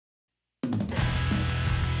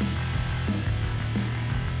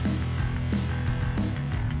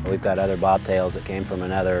We've got other bobtails that came from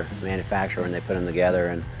another manufacturer and they put them together,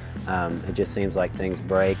 and it just seems like things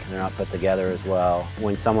break, they're not put together as well.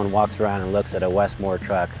 When someone walks around and looks at a Westmor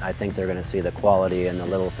truck, I think they're going to see the quality and the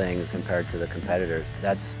little things compared to the competitors.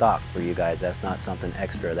 That's stock for you guys, that's not something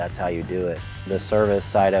extra, that's how you do it. The service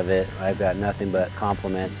side of it, I've got nothing but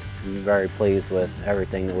compliments. I'm very pleased with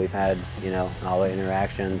everything that we've had, all the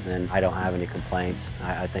interactions, and I don't have any complaints.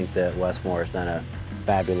 I think that Westmor has done a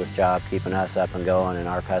fabulous job keeping us up and going and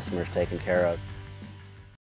our customers taken care of.